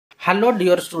Hello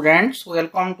dear students,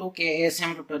 welcome to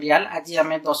केएसएम tutorial. आज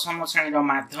आम दशम श्रेणी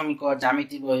माध्यमिक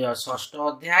ज्यामिति बही षष्ठ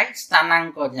अध्याय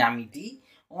स्थानांक ज्यामिति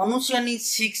अनुशिलनी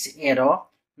 6A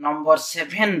नंबर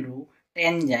 7 रु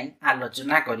 10 जाए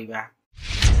आलोचना करिबा।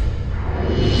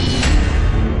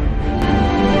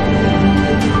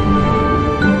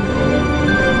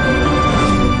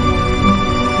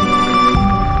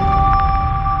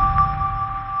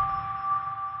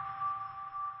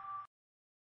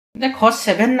 देखो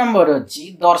 7 नंबर अच्छी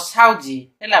दर्शाओ जी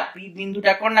है पी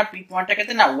बिंदुटा कौन ना पी पॉइंट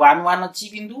केते ना 1 1 अच्छी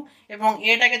बिंदु एवं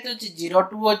एटा केते अछि 0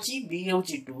 2 अच्छी बी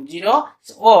होची 2 0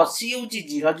 ओ सी होची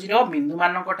 0 0 बिंदु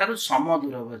मानक ठारू सम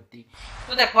दूरवर्ती।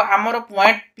 तो देखो हमर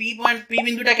पॉइंट पी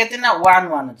बिंदुटा केते ना 1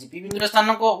 1 अच्छी पी बिंदुर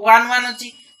स्थान को 1 1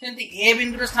 अच्छी सेंती ए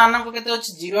बिंदुर स्थान को केते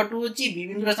अछि 0 2 अच्छी बी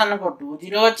बिंदुर स्थान को 2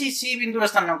 0 अच्छी सी बिंदुर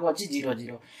स्थान को अछि 0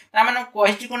 0 ता माने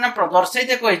कहिछि कोन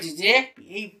प्रदर्शित कहिछि जे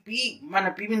ए पी माने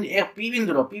पी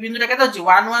बिंदुर केते अछि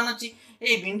 1 1 अछि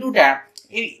ए बिंदुटा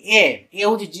ए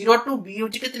होछि 0 2 बी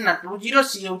होछि केते ना 2 0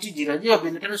 सी होछि 0 0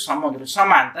 बिंदुटार समदूर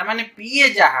समान ता माने पी ए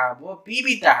जहा हबो पी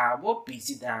बी ताहा हबो पी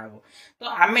सी ताहा हबो।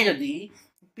 तो आमे जदी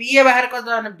पी ए बाहर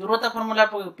कर दूरता फार्मूला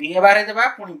पी ए बाहर देबा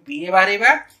पुनी पी ए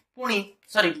बाहरबा पुनी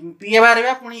सॉरी पी ए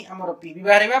बाहरबा पुनी हमर पी बी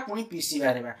बाहरबा पुनी पी सी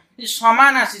बाहरबा ई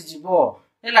समान आसी जिवो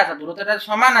हैला। तो दूरताटा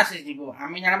समान आसी जिवो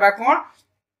आमे जानबा कोन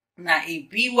ना ए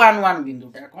P11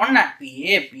 बिंदुटा कौन ना पी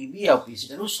ए पी बी और पी सी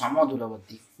ठारू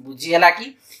समदूरवर्ती बुझीला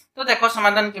कि। तो देखो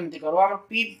समाधान केमती करो हम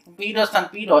पी रो स्थान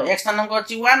पी रो x स्थान को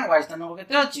अछि 1 y स्थान को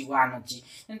केते अछि 1 अछि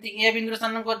एंती ए बिंदु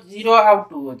स्थान को 0 और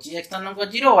 2 अछि x स्थान को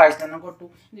 0 y स्थान को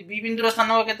 2 बी बिंदु स्थान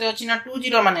को केते अछि ना 2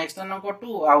 0 माने x स्थान को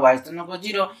 2 और y स्थान को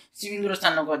 0 सी बिंदु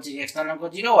स्थान को अछि x स्थान को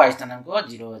 0 y स्थान को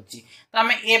 0 अछि। तो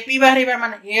हम एपी बाहरिबा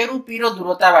माने ए रु पी रो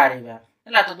दूरता बाहरिबा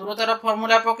हैला। तो दूरतार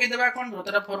फार्मूला पके देबा कोन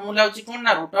दूरतार फार्मूला होची कोन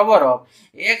ना रूट ओवर ऑफ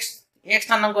x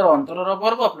स्थानांकर अंतरर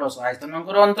वर्ग प्लस y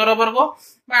स्थानांकर अंतर वर्ग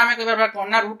बा आमे कहबा कोन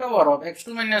ना root over of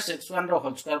x2 - x1 row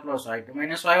whole square plus y2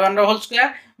 - y1 row whole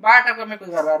square बाटा को आमे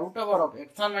कहबा root over of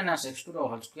x1 - x2 row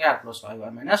whole square plus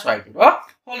y1 - y2 row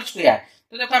whole square.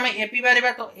 तो देखो आमे एपी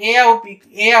बारिबा तो ए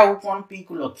आउ कोन p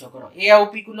को लक्ष्य करो ए आउ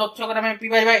p को लक्ष्य कर आमे p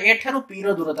बारिबा ए ठारू p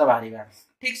रो दूरता बारिबा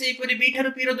ठीक से इपरि बी ठारू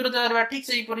पी रो दूरता बारिबा ठीक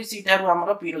से इपरि सी ठारू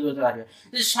हमरो पी रो दूरता बारिबा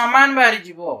जे समान बाहरी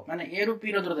जीवो माने ए रु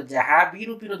पी रो दूरता जहा बी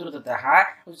रु पी रो दूरता ताहा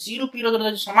सी रु पी रो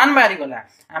दूरता समान बाहरी गला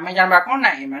आमे जानबा कोन ना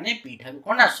ए माने पी ठारू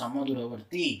कोन ना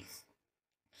समदूरवर्ती।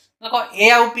 देखो ए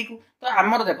आउ पी को तो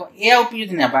हमर देखो ए आउ पी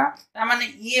जदि नेबा ता माने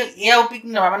ए आउ पी को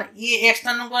नेबा माने ए x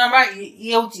स्थान को नेबा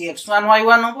ए होची x1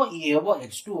 y1 होबो ए होबो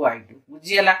x2 y2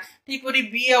 बुझियला। ठीक परि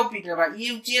बी आउ पी नेबा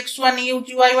ए होची x1 ए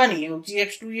होची y1 ए होची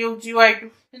x2 ए होची y2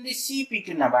 जदि सी पी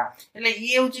को नेबा एले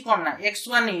ए होची कोन ना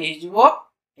x1 ए हिजबो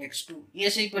x2 ये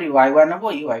सही परि y1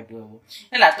 होबो ये y2 होबो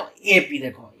हैला। तो एपी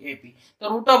देखो एपी तो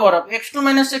root over of x2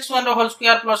 - x1 row whole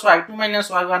square plus y2 -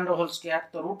 y1 row whole square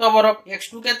तो रूट ओवर ऑफ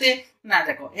x2 केते ना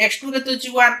देखो x2 केते अछि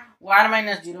 1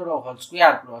 - 0 रो होल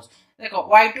स्क्वायर प्लस देखो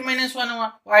y2 - 1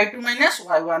 y2 -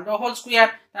 y1 रो होल स्क्वायर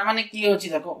ता माने की होछि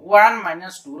देखो 1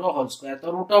 - 2 रो होल स्क्वायर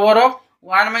तो रूट ओवर ऑफ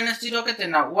 1 - 0 केते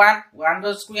ना 1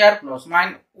 रो स्क्वायर प्लस 1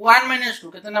 -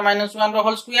 2 केते ना -1 रो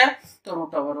होल स्क्वायर तो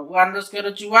root over of 1 row square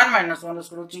होछि 1 - 1 रो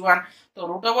स्क्वायर होछि 1 तो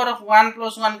रूट ओवर ऑफ 1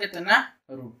 + 1 केते ना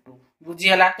 √2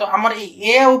 बुझियला। तो हमर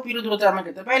ए और पी रो दूरता हम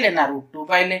केते पाइले ना √2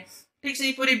 पाइले। ठीक से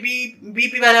इपरि बी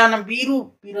पी बारे ना बी रु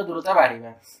पी रो दूरता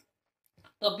बारिबा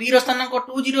तो बी रो स्थान को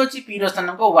 2 0 अछि पी रो स्थान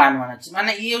को 1 1 अछि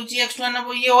माने ए होछि x1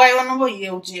 होबो ए y1 होबो ए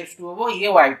होछि x2 होबो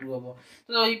ए y2 होबो।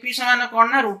 तो ई पी समान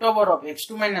कोन ना root over of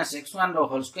x2 - x1 row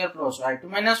whole square plus y2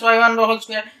 - y1 row whole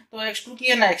square तो x2 की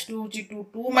है ना x2 होछि 2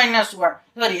 2 - 1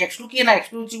 सॉरी x2 की है ना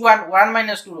x2 होछि 1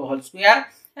 1 - 2 रो होल स्क्वायर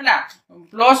हैला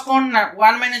प्लस कोन ना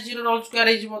 1 - 0 रो होल स्क्वायर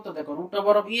हे जिवो। तो देखो रूट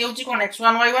ओवर ऑफ ए होछि कोन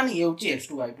x1 y1 ए होछि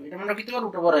x2 y2 एटा मन रखितो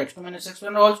root over of x2 -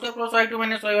 x1 row whole square plus y2 -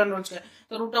 y1 row whole square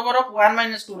तो root over of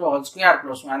 1 - 2 row whole square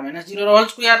plus 1 - 0 row whole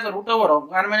square तो root over of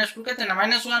 1 - 2 केते ना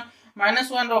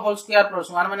 -1 रो whole square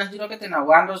plus 1 - 0 केते ना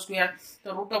 1 रो square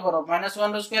तो root over of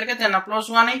 -1 row square केते ना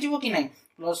 +1 हे जिवो कि नै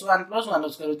 +1 + 1 रो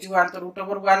स्क्वायर होछि 1 तो रूट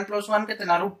ओवर 1 + 1 केते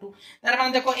ना √2 तार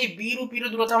माने देखो ए बी रु पी रो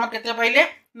दूरता हम केते पाइले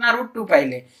ना √2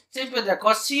 पाइले। से पे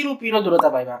देखो सी रु पी रो दूरता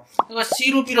पाइबा देखो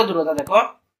सी रु पी रो दूरता देखो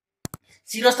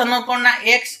सी रो स्थान कोन ना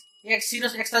x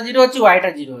 0 अछि y टा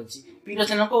 0 अछि पी रो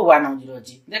स्थान को 1 और 0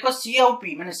 अछि देखो सी और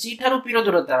पी माने सी ठारू पी रो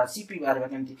दूरता सी पी बाहर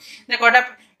केमती देखो एटा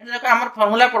देखो हमर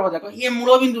फार्मूला पड़बो देखो ये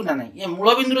मूल बिंदु ना नहीं ये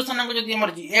मूल बिंदु स्थान को जदी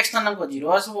हमर x स्थान को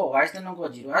 0 आसबो y स्थान को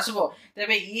 0 आसबो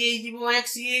तबे ए जिवो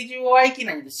x ए जिवो y कि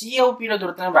नहीं सी और पी रो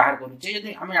दूरता बाहर करू जे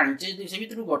जदी हम जानि जे जदी से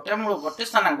भितरु गोटे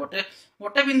स्थान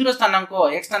गोटे बिंदु स्थान को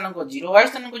x स्थान को 0 y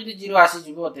स्थान को जदी 0 आसी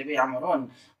जिवो तबे हमर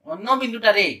अन्य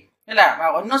बिंदुटा रे ହେଲା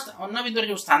ଅନ୍ୟ ଅନ୍ୟ ବିନ୍ଦୁରେ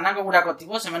जो ସ୍ଥାନାଙ୍କ गुड़ाक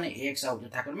थिबो से माने x आउ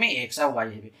यथा क्रमे x आ y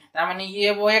हेबे ता माने ये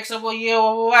हेबो x हेबो ये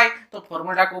हेबो y तो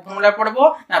फार्मूला को फार्मूला पड़बो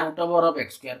ना root over of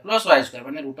x square plus y square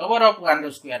माने root over of 1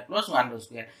 square plus 1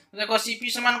 square तो देखो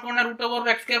cp समान कोन ना root over of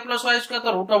x square plus y square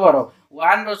तो root over of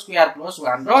 1 square plus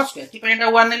 1 square कि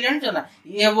पइटा 1 ने लेन छ ना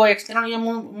ये हेबो x कारण ये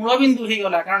मूल बिंदु हे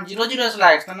गला कारण 0 0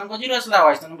 असला x स्थानांक 0 असला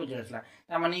y स्थानांक 0 असला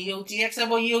ता माने ये होची x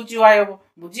हेबो ये होची y हेबो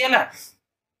बुझियला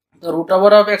तो root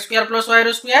over of x square plus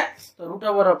y square तो root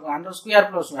over of 1 square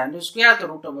plus 1 square तो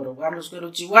रूट ओवर ऑफ 1 स्क्वायर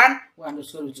होची 1 1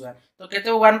 स्क्वायर होची 1 तो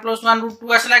केते 1 प्लस 1 रूट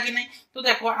 2 असला कि नहीं तो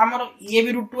देखो हमर ये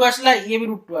भी रूट 2 असला ये भी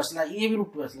रूट 2 असला ये भी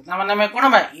रूट 2 असला ता माने हम कोन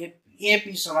बा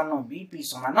AP समान BP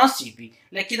समान CP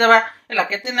लिखि दबा हला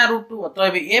केते ना रूट 2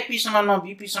 तो AP समान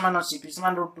BP समान CP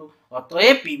समान रूट 2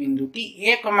 अतः P बिंदुटी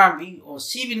A, B और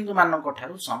C बिंदु मानक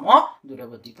ठारू सम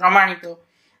दूरवर्ती प्रमाणित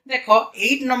देखो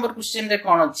 8 नंबर क्वेश्चन रे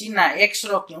कोन अछि ना x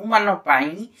रो केउ मान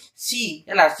पाई c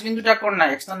हला c बिंदुटा कोन ना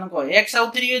x स्थान को x आउ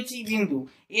 3 अछि बिंदु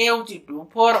a होछि 2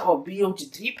 4 और b होछि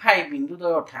 3 5 बिंदु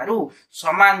द ठारू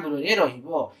समान दूर रे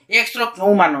रहिबो x रो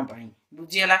केउ मान पाई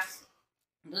बुझियला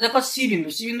तो देखो c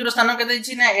बिंदु रो स्थान के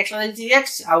दैछि ना x रो दैछि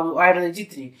x आउ y रो दैछि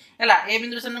 3 हला a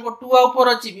बिंदु स्थान को 2 आउ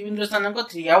 4 अछि b बिंदु स्थान को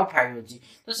 3 आउ 5 अछि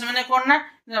तो से माने कोन ना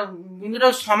बिंदु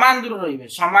रो समान दूर रे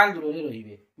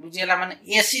रहिबे बुझियला माने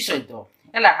ac सहित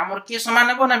हला हमर के समान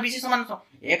हो ना बीसी समान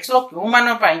x रो क्यों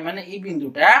मान पाई माने ई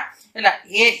बिंदुटा हला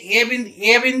a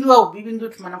बिंदु और b बिंदु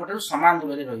मान कोठा समान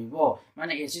दूर रे रहिबो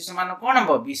माने ac समान कोन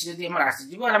हो bc यदि हमर आसी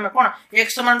जीवो हम कोन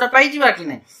x समान तो पाई जीवा कि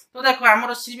नै तो देखो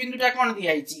हमर c बिंदुटा कोन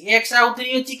दिया आइछि x आउ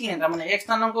 3 अछि कि नै त माने x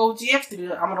स्थान को होछि x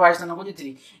 3 हमर y स्थान को होछि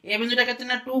 3 a बिंदुटा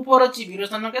केते ना 2 4 अछि b रो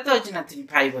स्थान केते अछि ना 3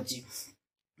 5 अछि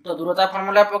तो दूरता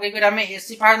फार्मूला पके कर हमें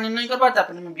AC फार निर्णय करबा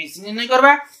तापर में BC निर्णय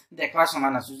करबा देखबा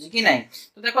समान आसुची कि नै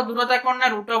तो देखो दूरता कोन ना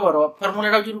रूट ओवर ऑफ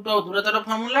फार्मूला होची रूट ओवर दूरता रो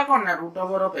फार्मूला कोन ना root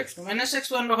over of x2 -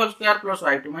 x1 row whole square plus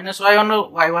y2 -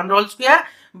 y1 row whole square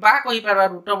बा कहि परबा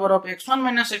root over of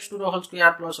x1 - x2 row whole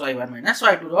square plus y1 -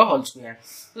 y2 row whole square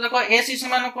तो देखो AC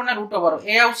समान कोन ना root over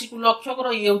a और c को लक्ष्य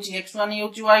करो ये होची x1 ये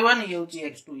होची y1 ये होची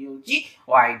x2 ये होची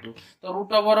y2 तो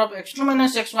root over of x2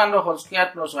 - x1 row whole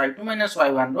square plus y2 -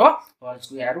 y1 row whole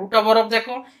square root over of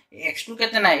देखो x2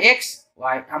 केते ना x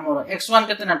y हमरो x1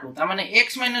 केते ना 2 त माने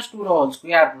x - 2 रो होल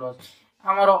स्क्वायर प्लस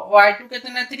हमरो y2 केते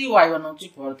ना 3 y1 होची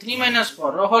 4 3 -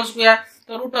 4 रो होल स्क्वायर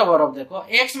तो रूट ओवर ऑफ देखो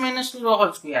x - 2 रो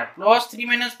होल स्क्वायर प्लस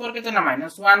 3 - 4 केते ना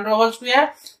 -1 रो होल स्क्वायर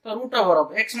तो root over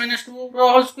of x - 2 row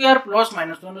whole square plus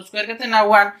 -1 row square केते ना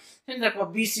 1 फिर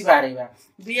देखो bc बारेबा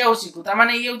b और c को त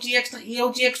माने ये होची x ये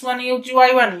होची x1 ये होची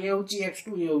y1 ये होची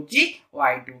x2 ये होची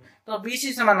y2 तो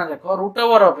BC समान देखो root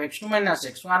over of x2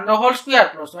 - x1 row whole square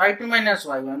plus y2 -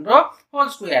 y1 row whole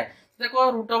square देखो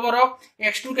रूट ओवर ऑफ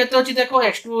x2 केते होची देखो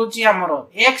x2 होची हमरो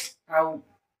x आउ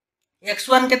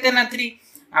x1 केते ना 3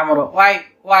 हमरो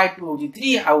y2 होची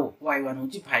 3 आउ y1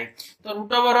 होची 5 तो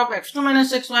root over of x2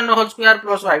 - x1 row whole square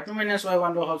plus y2 -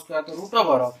 y1 row whole square तो रूट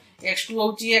ओवर ऑफ x2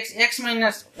 होची x -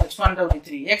 x1 होची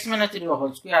 3 x - 3 रो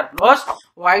होल स्क्वायर प्लस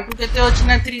y2 केते होची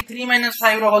ना 3 3 -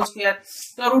 5 रो होल स्क्वायर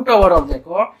तो रूट ओवर ऑफ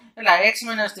देखो हला x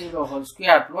 - 3 रो whole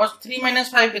square plus 3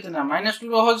 - 5 केते ना -2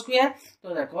 रो होल स्क्वायर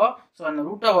तो देखो so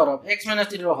root over of x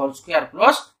 - 3 row whole square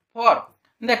plus 4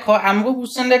 देखो हमको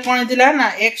क्वेश्चन रे कोन दिला ना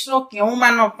x रो केउ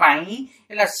मान पाई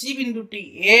हला c बिंदुटी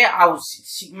a आउ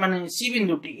c माने c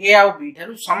बिंदुटी a आउ b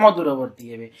थारु सम दूरवर्ती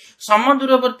हेबे सम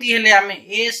दूरवर्ती हेले हमें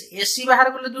ac बाहर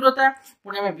करले दूरता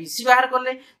पुनी हमें bc बाहर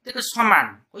करले देखो समान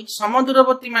कोइ सम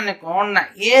दूरवर्ती माने कोन ना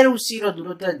a रु c रो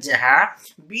दूरता जहा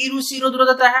b रु c रो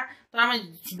दूरता ताहा तो हमें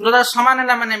दूरता समान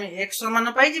हला माने हमें x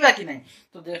समान पाई जिबा कि नै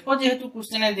तो देखो जेहेतु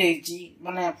क्वेश्चन देइची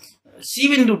माने c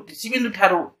बिंदु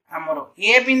थारु हमरो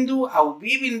a बिंदु आउ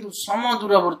b बिंदु सम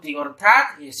दूरवर्ती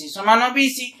अर्थात ac समान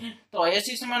bc तो ac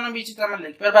समान bc त हम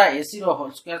लिख परबा ac रो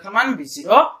होल स्क्वायर समान bc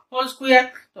रो होल स्क्वायर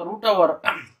तो रूट ओवर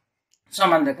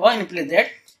समान देखो इन प्लेस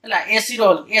दैट हला ac रो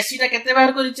ac टा केते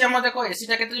बाहर करिछि हम देखो ac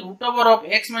टा केते root over of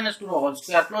x - 2 row whole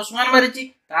square plus 1 बारिछि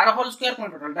तार होल स्क्वायर कोन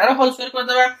टोटल तार होल स्क्वायर कर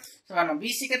देबा समान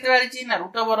bc केते बारिछि ना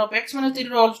root over of x -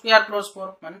 3 row whole square plus 4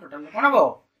 माने टोटल कोन हो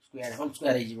स्क्वायर होल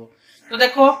स्क्वायर हे जिवो तो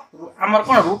देखो हमर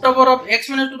कोन root over of x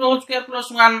 - 2 row whole square plus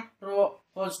 1 row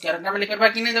whole square हम लिख करबा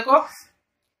कि नै देखो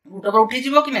रूट ओवर उठी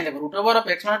जिवो कि नै देखो root over of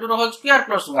x - 2 row whole square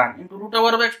plus 1 into root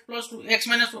over of x plus 2 x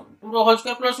 - 2 row whole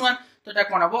square plus 1 तो एटा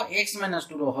कोन हो x -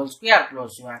 2 रो होल स्क्वायर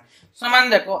प्लस 1 समान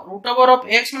देखो root over of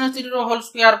x - 3 row whole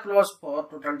square plus 4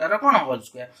 total तार कोन whole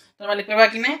square तो हम लिख करबा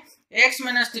कि नै x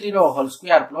 - 3 रो होल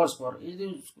स्क्वायर प्लस 4 ई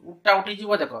उठा उठी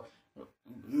जिवो देखो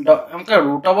हमका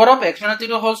root over of x - 3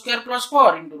 row whole square plus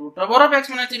 4 into root over of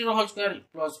x - 3 row whole square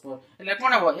plus 4 एले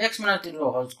कोन हो x - 3 रो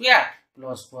होल स्क्वायर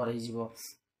प्लस 4 हे जिवो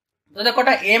तो देखो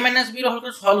ए माइनस बी होल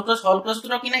क्रॉस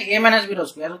सूत्र कि ना ए माइनस बी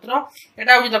स्क्वायर सूत्र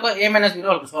एटा हो देखो ए माइनस बी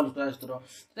होल क्रॉस सूत्र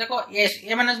देखो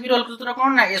ए माइनस बी होल सूत्र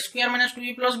कोन ना ए square minus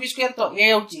 2b plus b square तो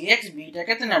ए होची x b टा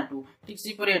केते ना 2 ठीक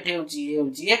से पर एठे होची ए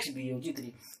होची x b होची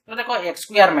 3 तो देखो x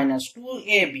स्क्वायर माइनस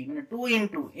 2ab माने 2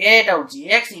 into a टा होची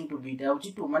x into b टा होची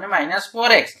 2 माने माइनस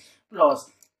 4x प्लस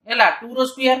एला 2 रो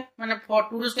स्क्वायर माने 4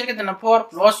 2 रो स्क्वायर केते ना 4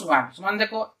 प्लस 1 समान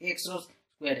देखो x रो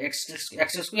square x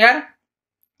square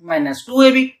minus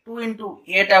 2ab 2 into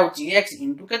 8 होची x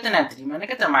into केते ना 3 माने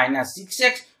केते माइनस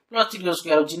 6x प्लस 3 रो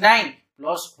स्क्वायर होची 9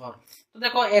 प्लस 4 तो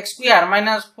देखो x square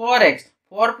minus 4x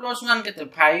 4 plus 1 केते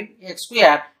 5x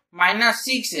square minus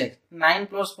 6x 9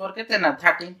 plus 4 केते ना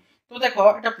 13 तो देखो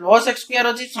एटा प्लस x स्क्वायर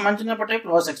होची समान चिन्ह पटे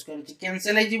प्लस x स्क्वायर होची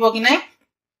कैंसिल हो जीवो कि नहीं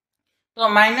तो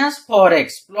माइनस 4x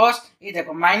प्लस ये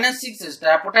देखो माइनस 6x टा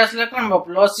पटे असले कोन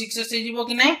प्लस 6x हो जीवो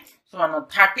कि नहीं समान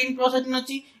 13 प्लस 18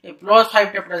 अछि ए प्लस 5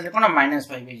 टा पटे असले कोन माइनस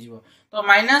 5 हो जीवो तो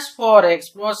माइनस 4x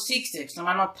प्लस 6x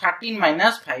समान 13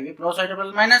 माइनस 5 प्लस 5 टा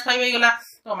माइनस 5 हो गला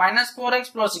तो माइनस 4x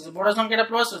प्लस 6 बड़ संख्याटा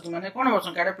प्लस अछि माने कोन बड़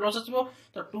संख्याटा प्लस आछबो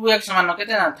तो 2x समान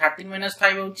केते ना 13 माइनस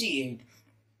 5 होची 8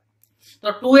 तो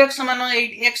 2x समान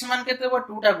 8 x समान केते हो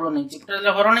 2 टा गुण नै पटे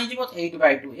हरण नै जीवो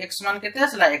 8/2 x समान केते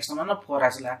आसला x समान 4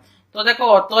 आसला तो देखो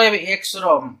तो x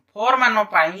रो 4 मान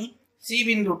पाई c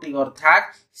बिंदु टी अर्थात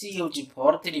c होची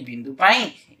 4 3 बिंदु पाई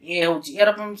a होची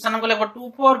एरो समान गले 2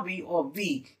 4 b ओ b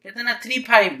केते ना 3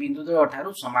 5 बिंदु दो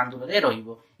ठारू समान दूर रे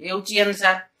रहिबो ए होची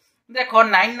आंसर देखो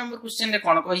 9 नंबर क्वेश्चन रे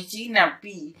कोन कहिची ना p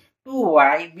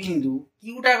 2y बिंदु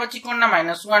क्यूटा कछि कोन ना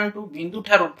 -1 2 बिंदु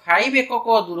ठारू 5 एकक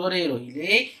दूर रे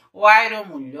रहिले y रो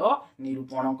मूल्य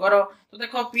निरूपण करो तो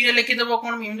देखो p रे लिखि देबो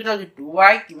कोन बिंदु टा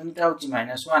 2y कि बिंदु टा होची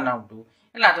 -1 और 2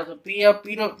 हला तो p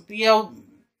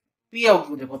आउ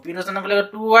को देखो p रो सन गले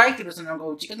 2y कि रो सन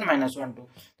होची केते -1 2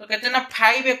 तो केते ना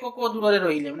 5 एकक दूर रे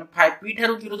रहिले माने 5 p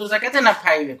ठारू कि रो तो केते ना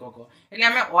 5 एकक एले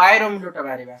हमें y रो मूल्यटा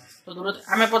बारिबा तो दूर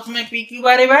हमें प्रथमे p q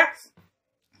बारिबा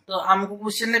तो हमको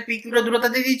क्वेश्चन में p q रो दूरता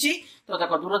दे दीची तो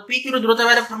देखो दूरता p q रो दूरता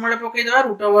बारे फार्मूला पके देबा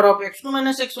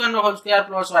 √(x2 - x1) रो whole square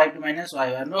plus y2 -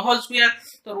 y1 रो होल स्क्वायर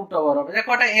तो √()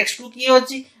 देखो एटा x2 की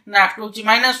होची ना x2 होची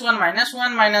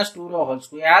 -1 - 2 रो होल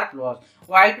स्क्वायर प्लस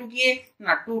y2 की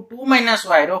ना 2 2 -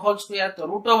 y रो होल स्क्वायर तो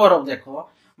 √() देखो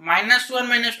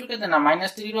 -1 - 2 केते ना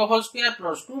 -3 रो होल स्क्वायर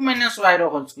प्लस 2 - y रो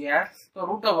होल स्क्वायर तो √()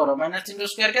 -3 रो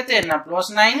स्क्वायर केते ना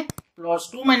 +9 प्लस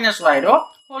 2 - y रो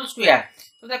होल स्क्वायर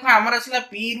तो देखो हमर असला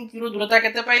p रु q रो दूरता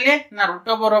केते पाइले ना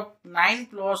 √9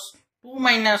 प्लस 2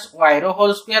 - y रो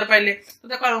होल स्क्वायर पाइले तो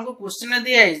देखो हमको क्वेश्चन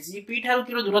दिया है p ठारू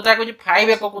q रो दूरता को 5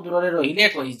 एकक दूर रे रहिले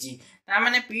कहिची ता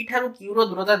माने p ठारू q रो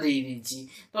दूरता देई देची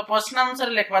तो प्रश्न अनुसार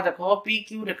लिखबा देखो p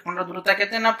q रेखाखंड रो दूरता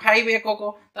केते ना 5 एकक तो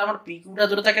हमर p q रो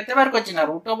दूरता केते बार कछि ना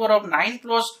 √9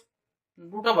 प्लस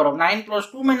 2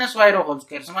 - y रो होल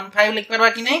स्क्वायर समान 5 लिख परबा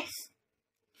कि नहीं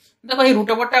देखो ये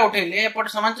रूट बटा उठेले एपट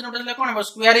समान चिन्ह उठेले कोन हो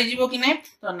स्क्वायर ही जीवो कि नहीं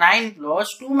तो 9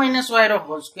 प्लस 2 - y रो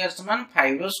होल स्क्वायर समान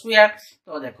 5 रो स्क्वायर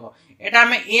तो देखो एटा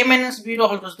हमें a - b रो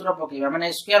होल सूत्र पकेबा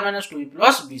माने square minus 2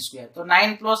 plus b square तो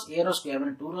 9 प्लस a रो स्क्वायर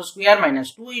माने 2 रो square minus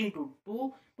 2 into 2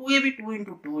 2ab 2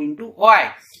 into 2 into y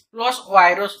plus y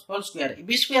रो होल स्क्वायर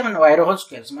b स्क्वायर माने y रो whole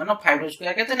square समान 5 रो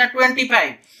स्क्वायर केते ना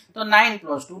 25 तो 9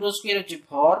 प्लस 2 रो square होची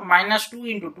 4 minus 2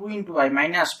 into 2 into y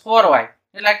minus 4y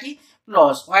हैला कि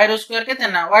प्लस y रो square केते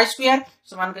ना y स्क्वायर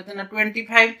समान केते ना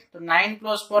 25 तो 9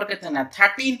 प्लस 4 केते ना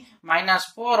 13 minus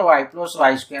 4y plus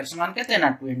y square समान केते ना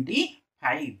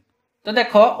 25 तो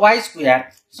देखो y स्क्वायर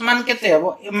समान केते हो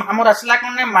हमर असला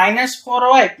कोन ने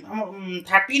 -4y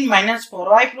 13 minus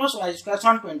 4y plus y square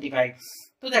समान 25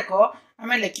 तो देखो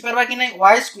हमें लिखि परबा कि नहीं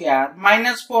y square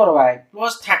minus 4y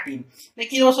plus 13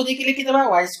 लेकिन वो सोदी के लिखि देबा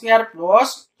y square plus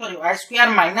sorry y square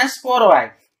minus 4y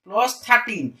plus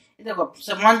 13 देखो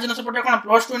समान चिन्ह सपोर्ट कोन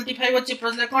प्लस 25 अछि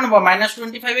प्लस कोन बो माइनस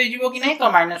 25 हो जीवो कि नहीं तो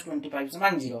माइनस 25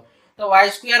 समान 0 तो y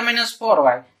स्क्वायर माइनस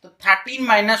 4y तो 13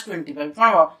 माइनस 25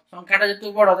 कोन बो संख्याटा जतु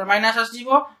बड़ तो माइनस आस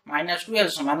जीवो माइनस 12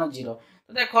 समान 0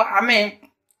 तो देखो हमें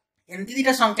एंती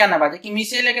दिटा संख्या नबा जे कि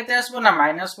मिसेले केते आसबो ना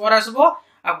 -4 आसबो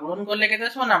आ गुणन करले केते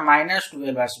आसबो ना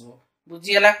 -12 आसबो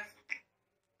बुझी गेला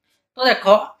तो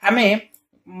देखो हमें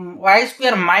y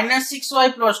square minus 6y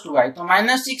plus 2y तो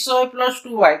माइनस 6y प्लस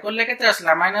 2y करले केते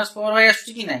आसला -4y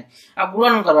आसछि कि नहीं अब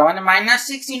गुणन करबा माने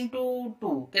 -6 into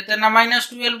 2 केते ना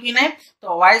 -12 कि नहीं तो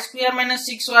y square minus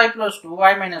 6y plus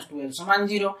 2y minus 12 समान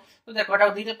 0 तो देखो एटा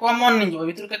दुइटा कॉमन नि जीवो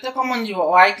भीतर केते कॉमन जीवो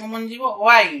y कॉमन जीवो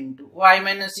y into y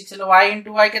माइनस 6 ले y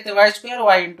into y केते y square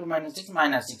y into -6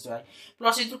 -6y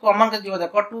plus इतु कॉमन के जीवो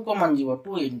देखो 2 कॉमन जीवो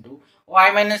 2 into y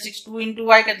minus 6 2 into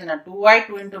y केते ना 2y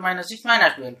 2 into -6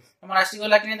 -12 हमर आसी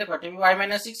गला कि नहीं देखो टेबी y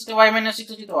minus 6 तो y minus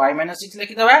 6 होची तो y minus 6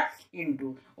 लिखि देबा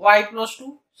into y plus 2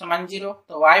 समान 0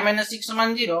 तो y minus 6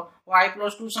 समान 0 y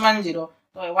plus 2 समान 0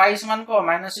 तो y समान को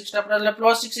 -6 टा पड़ले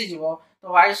 +6 हे जीवो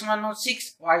तो y समान 6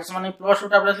 y समान +2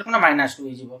 टा पड़ले कोन -2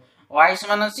 हे जीवो y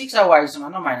समान 6 और y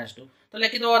समान -2 तो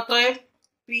लिखि दो अतः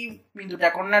p बिंदुटा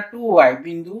कोन ना 2y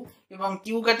बिंदु एवं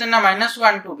q केते ना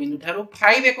 -1 2 बिंदु थारु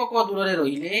 5 एकक दूर रे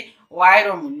रहिले y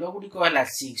रो मूल्य गुडी को हला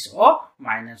 6 और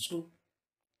 -2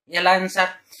 एला आंसर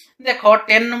देखो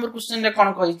 10 नंबर क्वेश्चन रे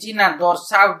कोन कहिची ना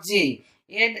दर्शाओ जे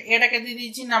एटा के दी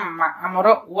दीची ना हमर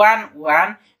 1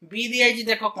 1 b दियाई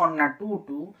देखो कोन ना 2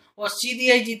 2 और c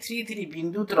दियाई 3 3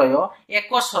 बिंदु त्रय एक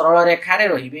सरल रेखा रे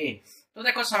रहिबे तो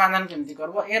देखो समाधान केमती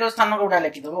करबो ए रो स्थान गुडा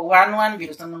लिखि देबो 1 1 b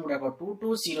रो स्थान गुडा को 2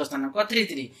 2 c रो स्थान को 3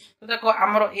 3 तो देखो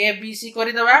हमर a b c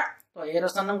करि देबा तो ए रो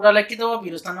स्थान गुडा लिखि देबो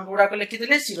b रो स्थान गुडा को लिखि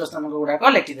देले c रो स्थान गुडा को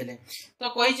लिखि देले तो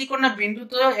कहिची कोन ना बिंदु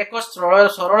तो एक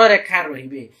सरल रेखा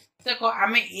रहिबे देखो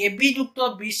आमे AB युक्त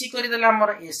BC करि देला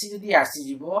हमर AC जदी आसी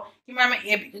जीवो कि आमे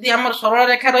AB जदी हमर सरल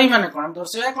रेखा रही माने कोन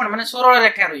दर्शाया कोन माने सरल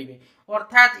रेखा रहिबे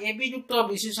अर्थात AB युक्त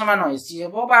BC समान AC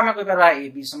हेबो बा आमे कहि परबा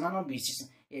AB समान BC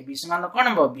AB समान कोन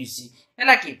हेबो BC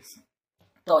हैला कि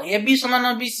तो AB समान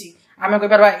BC आमे कहि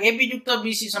परबा AB युक्त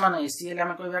BC समान AC हेले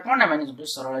आमे कहिबा कोन माने जो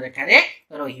सरल रेखा रे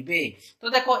रहिबे तो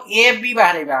देखो AB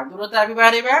बाहरेबा दूरता भी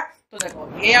बाहरेबा तो देखो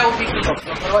a और b को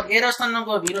लक्ष्य करो a रो स्थान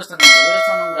को b रो स्थान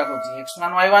गुडा को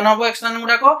x1 y1 हो x1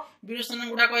 गुडा को b रो स्थान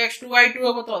गुडा को x2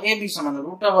 y2 हो तो a b समान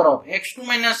root over of x2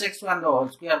 - x1 row whole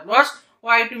square plus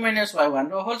y2 -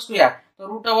 y1 row whole square तो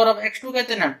रूट ओवर ऑफ x2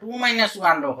 कहते ना 2 -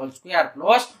 1 रो होल स्क्वायर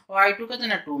प्लस y2 कहते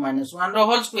ना 2 - 1 रो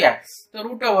होल स्क्वायर तो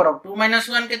रूट ओवर ऑफ 2 -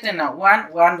 1 कहते ना 1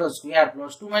 1 रो स्क्वायर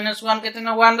प्लस 2 - 1 कहते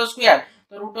ना 1 रो स्क्वायर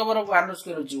तो root over of 1 row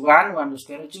square होची 1 1 रो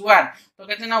स्क्वायर होची 1 तो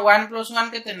कहते ना 1 +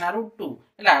 1 कहते ना √2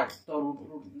 हैला तो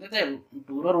देते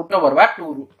 2 रो रूट ओवर बा 2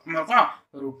 हमर कोन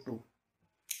 √2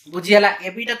 बुझियाला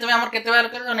एबी ता तमे हमर केते बार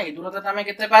कर नै दूरता तमे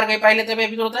केते बार गई पाइले तबे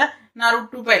एबी दूरता ना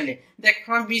 √2 पाइले देख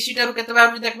हम बीसी टा रो केते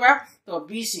बार देखबा तो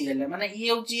बीसी हेले माने ई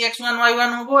होची x1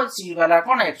 y1 होबो सी वाला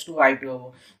कोन x2 y2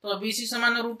 होबो तो बीसी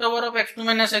समान root over of x2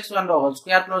 - x1 row whole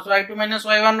square plus y2 -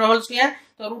 y1 row whole square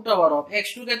तो रूट ओवर ऑफ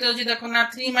x2 केते होची देखो ना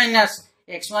 3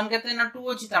 - x1 केते ना 2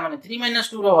 होची ता माने 3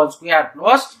 - 2 रो होल स्क्वायर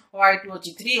प्लस y2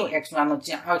 होची 3 x1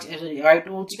 होची y2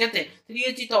 होची केते 3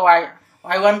 होची तो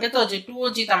y1 केते होची 2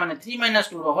 होची ता माने 3 -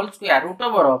 2 रो whole square root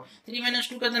over of 3 -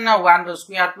 2 केते ना 1 रो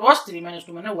स्क्वायर प्लस 3 -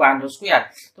 2 माने 1 रो स्क्वायर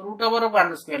तो root over of 1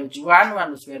 row square होची 1 1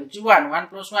 रो स्क्वायर होची 1 1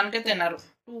 + 1 केते ना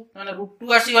 2 माने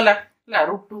 √2 आसी गला ला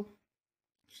 √2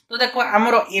 तो देखो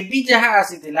हमरो AB जहा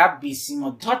आसीतिला BC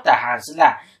मध्ये ताहा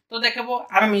आसला तो देखबो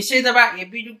हम मिसै देबा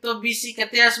AB युक्त BC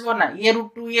केते आसबो ना ये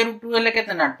 √2 हेले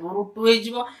केते ना 2 √2 हे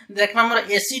जिवो देखबा हमर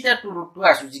AC ता 2 √2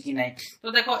 आसुची कि नै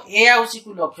तो देखो A आ C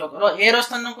को लक्ष्य करो A रो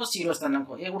स्थान को C रो स्थान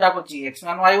को ए गुडा को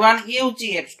x1 y1 ए होची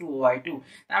x2 y2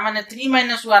 ता माने 3 -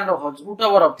 1 रो whole root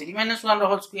over of 3 - 1 row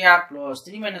whole square plus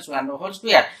 3 - 1 row whole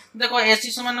square देखो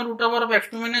AC समान root over of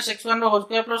x2 - x1 row whole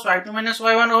square plus y2 -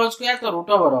 y1 row whole square तो root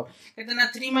over of केते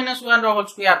ना 3 - 1 रो whole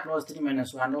square plus 3 -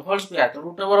 1 रो whole square तो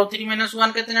root over of 3 -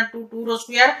 1 केते ना 2 2 रो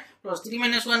square plus 3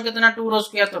 - 1 केते ना 2 रो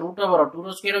स्क्वायर तो root over of 2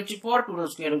 row square होची 4 2 रो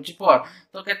स्क्वायर होची 4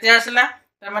 तो केते आसला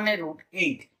ता माने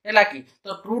 √8 हैला कि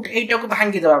तो √8 को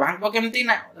भांगी देबा भांगबो केमती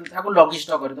ना ताको लघिष्ठ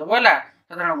कर देबो हैला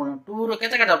साधारण गुण 2 रो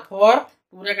केते काटा 4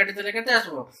 2 रे काटी देले केते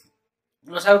आसबो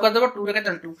लसाउ कर देबो 2 रे केते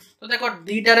 2 तो देखो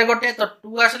दीटा रे गोटे तो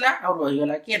 2 आसला और रहि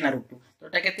गला कि ना √2 तो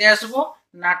एटा केते आसबो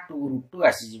ना 2 √2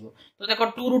 आसी जिवो तो देखो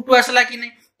 2 √2 आसला कि नै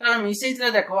तो मिसै त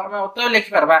देखो हम ओतो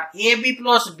लिखि परबा AB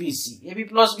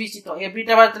 + BC तो AB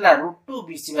टा बारतला √2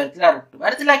 BC बारतला √2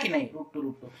 बारतला कि नै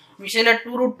 √2 मिसैला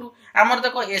 2 √2 हमर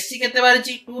देखो AC केते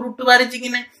बारिची 2 √2 बारिची कि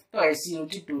नै तो AC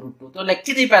होची 2 √2 तो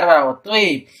लिखि दे परबा तो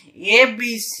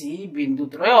ABC बिंदु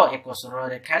त्रय एक सरल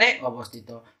रेखा रे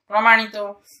अवस्थित प्रमाणित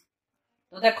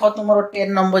तो देखो तुमरो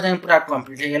 10 नंबर जाय पूरा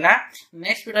कंप्लीट हे गेला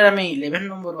नेक्स्ट वीडियो में 11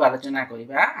 नंबर आलोचना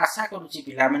करिबा आशा करूची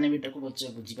पिला माने वीडियो को बच्चे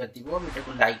बुझी पातिबो वीडियो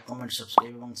को लाइक कमेंट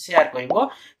सब्सक्राइब एवं शेयर करिवो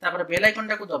तापर बेल आइकन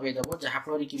टा को दबाई दबो जहा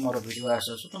पर कि मोर वीडियो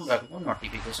आसो तुमरा को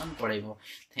नोटिफिकेशन पड़ेबो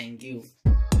थैंक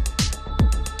यू।